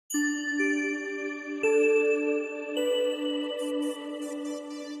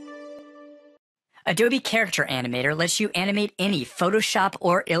Adobe Character Animator lets you animate any Photoshop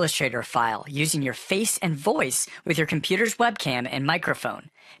or Illustrator file using your face and voice with your computer's webcam and microphone,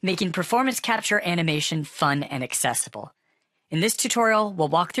 making performance capture animation fun and accessible. In this tutorial, we'll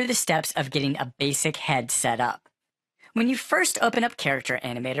walk through the steps of getting a basic head set up. When you first open up Character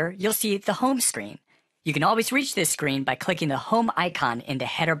Animator, you'll see the home screen. You can always reach this screen by clicking the home icon in the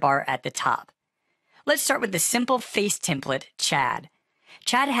header bar at the top. Let's start with the simple face template, Chad.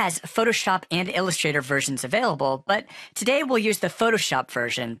 Chad has Photoshop and Illustrator versions available, but today we'll use the Photoshop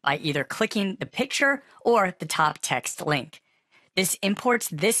version by either clicking the picture or the top text link. This imports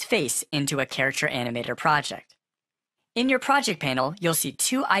this face into a Character Animator project. In your project panel, you'll see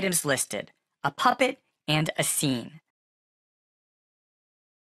two items listed, a puppet and a scene.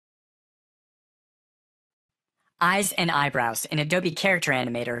 Eyes and eyebrows in Adobe Character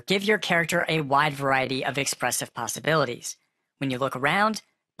Animator give your character a wide variety of expressive possibilities. When you look around,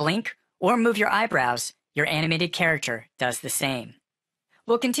 blink, or move your eyebrows, your animated character does the same.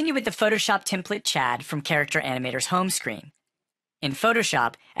 We'll continue with the Photoshop template Chad from Character Animator's home screen. In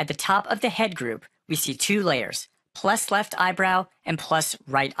Photoshop, at the top of the head group, we see two layers, plus left eyebrow and plus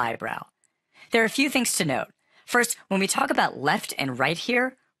right eyebrow. There are a few things to note. First, when we talk about left and right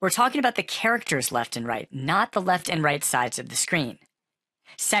here, we're talking about the characters left and right, not the left and right sides of the screen.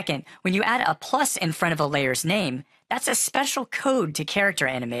 Second, when you add a plus in front of a layer's name, that's a special code to Character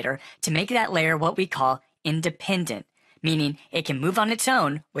Animator to make that layer what we call independent, meaning it can move on its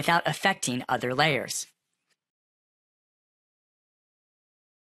own without affecting other layers.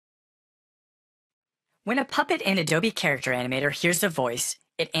 When a puppet in Adobe Character Animator hears a voice,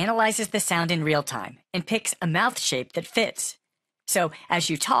 it analyzes the sound in real time and picks a mouth shape that fits. So as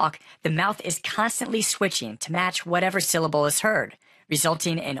you talk, the mouth is constantly switching to match whatever syllable is heard,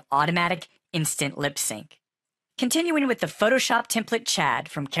 resulting in automatic instant lip sync. Continuing with the Photoshop template Chad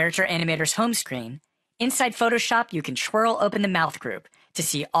from Character Animator's home screen, inside Photoshop you can twirl open the mouth group to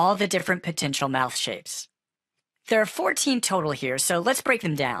see all the different potential mouth shapes. There are 14 total here, so let's break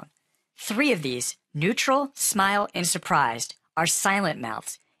them down. 3 of these, neutral, smile, and surprised, are silent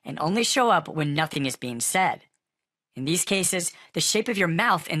mouths and only show up when nothing is being said. In these cases, the shape of your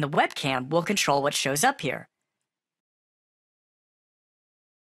mouth in the webcam will control what shows up here.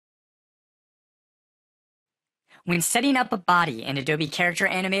 When setting up a body in Adobe Character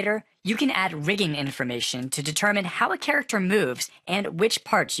Animator, you can add rigging information to determine how a character moves and which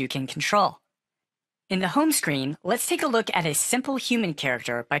parts you can control. In the home screen, let's take a look at a simple human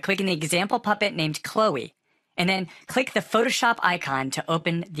character by clicking the example puppet named Chloe, and then click the Photoshop icon to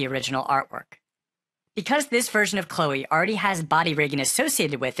open the original artwork. Because this version of Chloe already has body rigging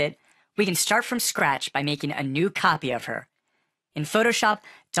associated with it, we can start from scratch by making a new copy of her. In Photoshop,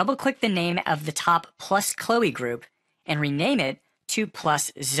 double-click the name of the top plus Chloe group and rename it to plus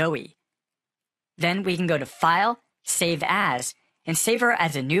Zoe. Then we can go to File, Save As, and save her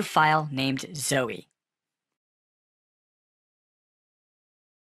as a new file named Zoe.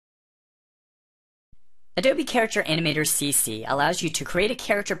 Adobe Character Animator CC allows you to create a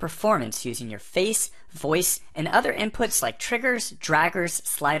character performance using your face, voice, and other inputs like triggers, draggers,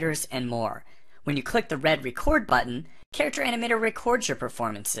 sliders, and more. When you click the red Record button, Character Animator records your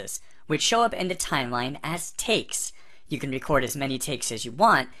performances, which show up in the timeline as takes. You can record as many takes as you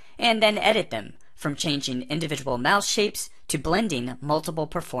want, and then edit them, from changing individual mouth shapes to blending multiple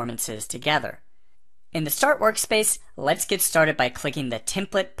performances together. In the Start workspace, let's get started by clicking the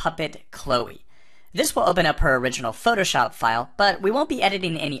template puppet Chloe. This will open up her original Photoshop file, but we won't be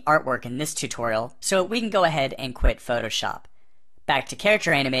editing any artwork in this tutorial, so we can go ahead and quit Photoshop. Back to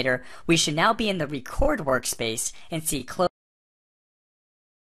Character Animator, we should now be in the Record workspace and see Chloe.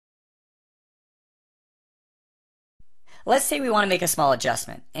 Let's say we want to make a small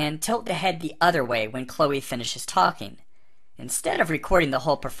adjustment and tilt the head the other way when Chloe finishes talking. Instead of recording the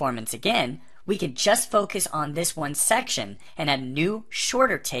whole performance again, we can just focus on this one section and add a new,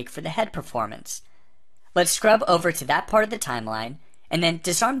 shorter take for the head performance. Let's scrub over to that part of the timeline and then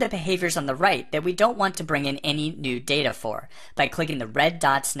disarm the behaviors on the right that we don't want to bring in any new data for by clicking the red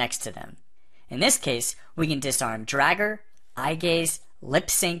dots next to them. In this case, we can disarm dragger, eye gaze, lip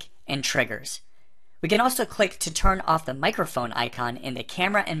sync, and triggers. We can also click to turn off the microphone icon in the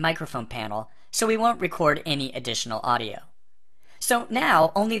camera and microphone panel so we won't record any additional audio. So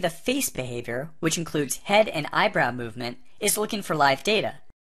now only the face behavior, which includes head and eyebrow movement, is looking for live data.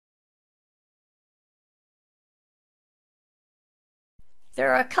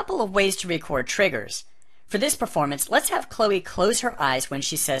 There are a couple of ways to record triggers. For this performance, let's have Chloe close her eyes when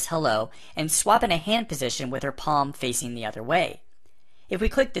she says hello and swap in a hand position with her palm facing the other way. If we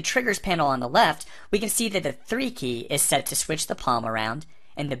click the Triggers panel on the left, we can see that the 3 key is set to switch the palm around,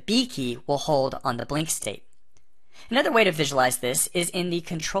 and the B key will hold on the blink state. Another way to visualize this is in the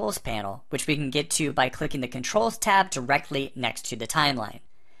Controls panel, which we can get to by clicking the Controls tab directly next to the timeline.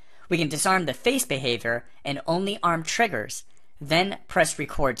 We can disarm the face behavior and only arm triggers, then press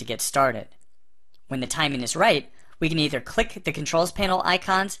record to get started. When the timing is right, we can either click the Controls panel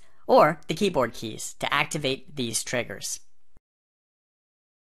icons or the keyboard keys to activate these triggers.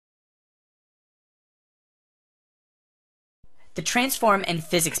 The transform and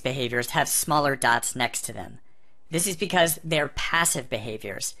physics behaviors have smaller dots next to them. This is because they're passive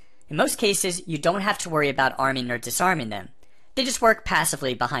behaviors. In most cases, you don't have to worry about arming or disarming them. They just work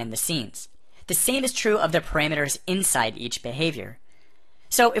passively behind the scenes. The same is true of the parameters inside each behavior.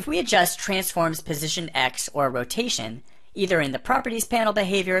 So if we adjust transform's position X or rotation, either in the Properties panel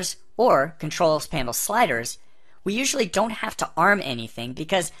behaviors or Controls panel sliders, we usually don't have to arm anything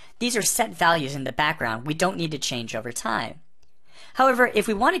because these are set values in the background we don't need to change over time. However, if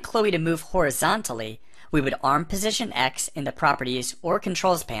we wanted Chloe to move horizontally, we would arm position X in the Properties or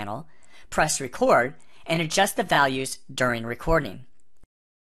Controls panel, press record, and adjust the values during recording.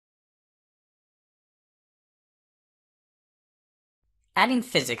 Adding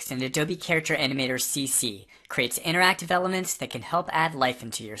physics in Adobe Character Animator CC creates interactive elements that can help add life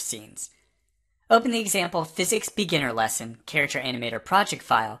into your scenes. Open the example Physics Beginner Lesson Character Animator project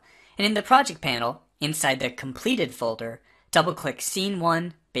file, and in the Project panel, inside the Completed folder, double-click Scene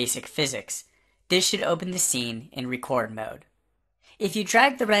 1, Basic Physics. This should open the scene in record mode. If you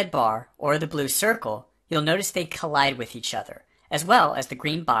drag the red bar or the blue circle, you'll notice they collide with each other, as well as the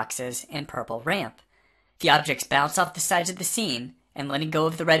green boxes and purple ramp. The objects bounce off the sides of the scene, and letting go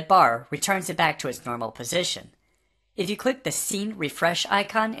of the red bar returns it back to its normal position. If you click the Scene Refresh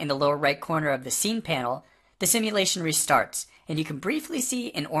icon in the lower right corner of the Scene panel, the simulation restarts, and you can briefly see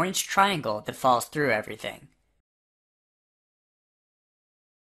an orange triangle that falls through everything.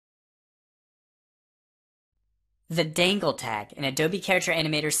 The dangle tag in Adobe Character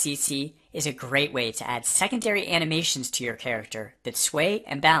Animator CC is a great way to add secondary animations to your character that sway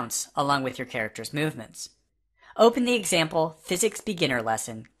and bounce along with your character's movements. Open the example Physics Beginner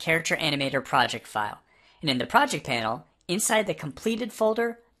Lesson Character Animator project file, and in the Project panel, inside the Completed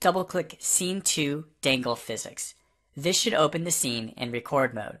folder, double-click Scene 2 Dangle Physics. This should open the scene in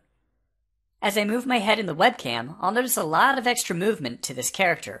record mode. As I move my head in the webcam, I'll notice a lot of extra movement to this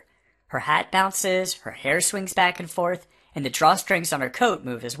character. Her hat bounces, her hair swings back and forth, and the drawstrings on her coat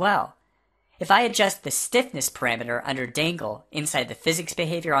move as well. If I adjust the stiffness parameter under dangle inside the physics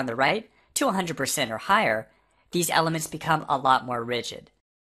behavior on the right to 100% or higher, these elements become a lot more rigid.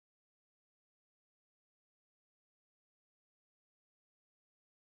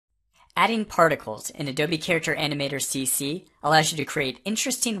 Adding particles in Adobe Character Animator CC allows you to create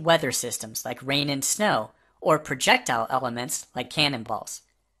interesting weather systems like rain and snow, or projectile elements like cannonballs.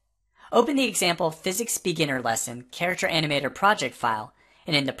 Open the example Physics Beginner Lesson Character Animator project file,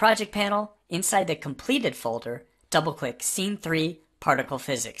 and in the Project panel, inside the Completed folder, double-click Scene 3 Particle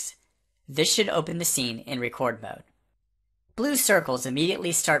Physics. This should open the scene in record mode. Blue circles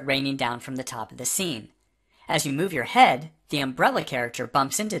immediately start raining down from the top of the scene. As you move your head, the umbrella character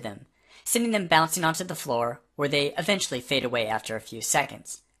bumps into them, sending them bouncing onto the floor, where they eventually fade away after a few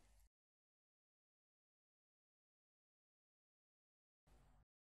seconds.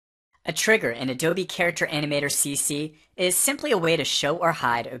 A trigger in Adobe Character Animator CC is simply a way to show or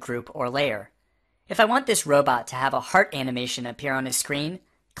hide a group or layer. If I want this robot to have a heart animation appear on his screen,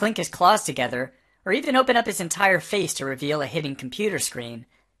 clink his claws together, or even open up his entire face to reveal a hidden computer screen,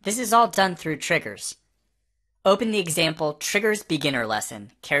 this is all done through triggers. Open the example Triggers Beginner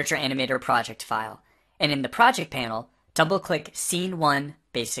Lesson Character Animator project file, and in the Project panel, double-click Scene 1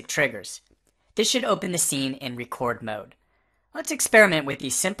 Basic Triggers. This should open the scene in record mode. Let's experiment with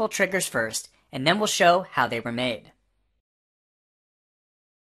these simple triggers first, and then we'll show how they were made.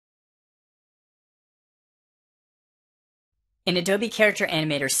 In Adobe Character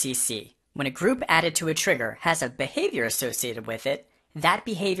Animator CC, when a group added to a trigger has a behavior associated with it, that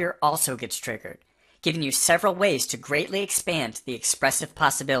behavior also gets triggered, giving you several ways to greatly expand the expressive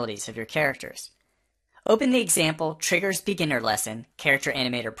possibilities of your characters. Open the example Triggers Beginner Lesson Character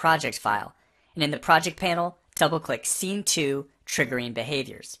Animator project file, and in the Project panel, double-click Scene 2 Triggering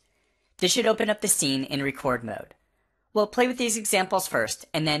Behaviors. This should open up the scene in record mode. We'll play with these examples first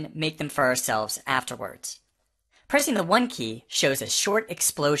and then make them for ourselves afterwards. Pressing the 1 key shows a short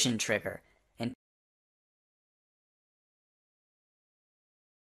explosion trigger, and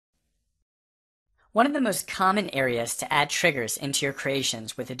one of the most common areas to add triggers into your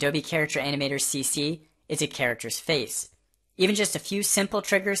creations with Adobe Character Animator CC is a character's face. Even just a few simple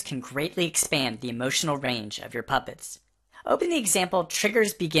triggers can greatly expand the emotional range of your puppets. Open the example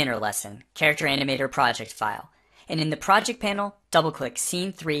Triggers Beginner Lesson, Character Animator project file, and in the project panel, double-click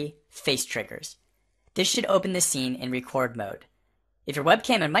Scene 3, Face Triggers. This should open the scene in record mode. If your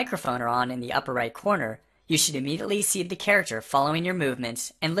webcam and microphone are on in the upper right corner, you should immediately see the character following your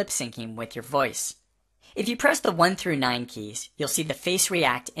movements and lip-syncing with your voice. If you press the 1 through 9 keys, you'll see the face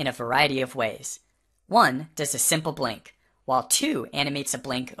react in a variety of ways. 1 does a simple blink, while 2 animates a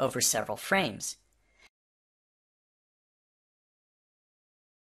blink over several frames.